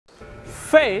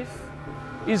Faith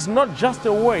is not just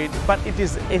a word, but it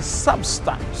is a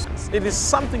substance. It is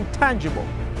something tangible.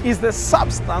 It's the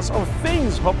substance of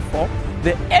things hoped for,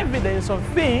 the evidence of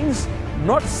things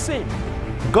not seen.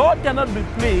 God cannot be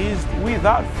pleased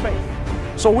without faith.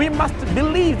 So we must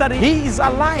believe that He is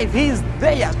alive, He is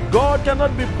there. God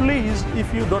cannot be pleased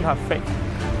if you don't have faith.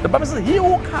 The Bible says, he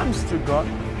who comes to God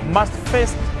must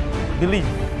first believe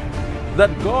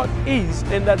that God is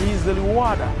and that He is the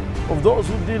rewarder of those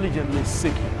who diligently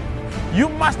seek Him. You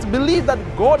must believe that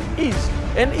God is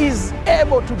and is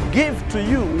able to give to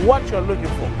you what you're looking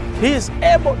for. He is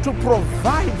able to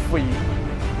provide for you.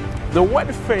 The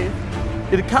word faith,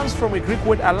 it comes from a Greek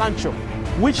word alancho,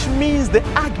 which means the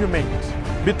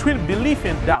argument between belief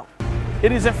and doubt.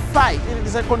 It is a fight, it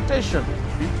is a contention.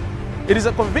 It is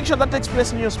a conviction that takes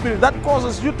place in your spirit that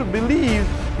causes you to believe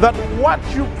that what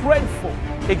you prayed for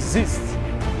exists.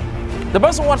 The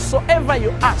Bible says, whatsoever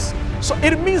you ask. So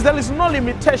it means there is no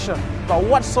limitation but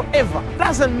whatsoever. It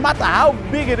doesn't matter how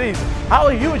big it is, how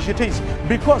huge it is,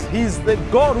 because He is the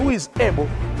God who is able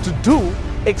to do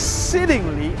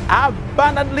exceedingly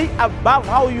abundantly above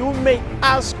how you may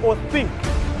ask or think.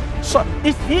 So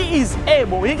if He is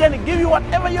able, He can give you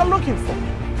whatever you're looking for.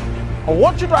 I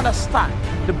want you to understand,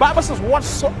 the Bible says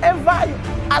whatsoever you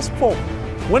ask for,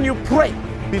 when you pray,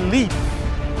 believe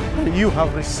that you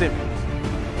have received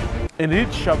it, and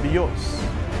it shall be yours.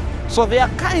 So there are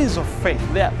kinds of faith,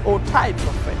 there are all types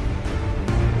of faith.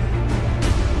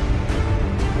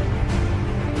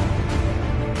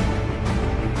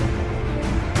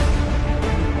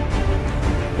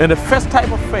 And the first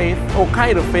type of faith, or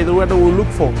kind of faith, that we'll look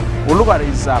at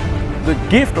is the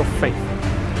gift of faith.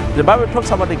 The Bible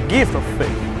talks about the gift of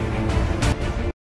faith.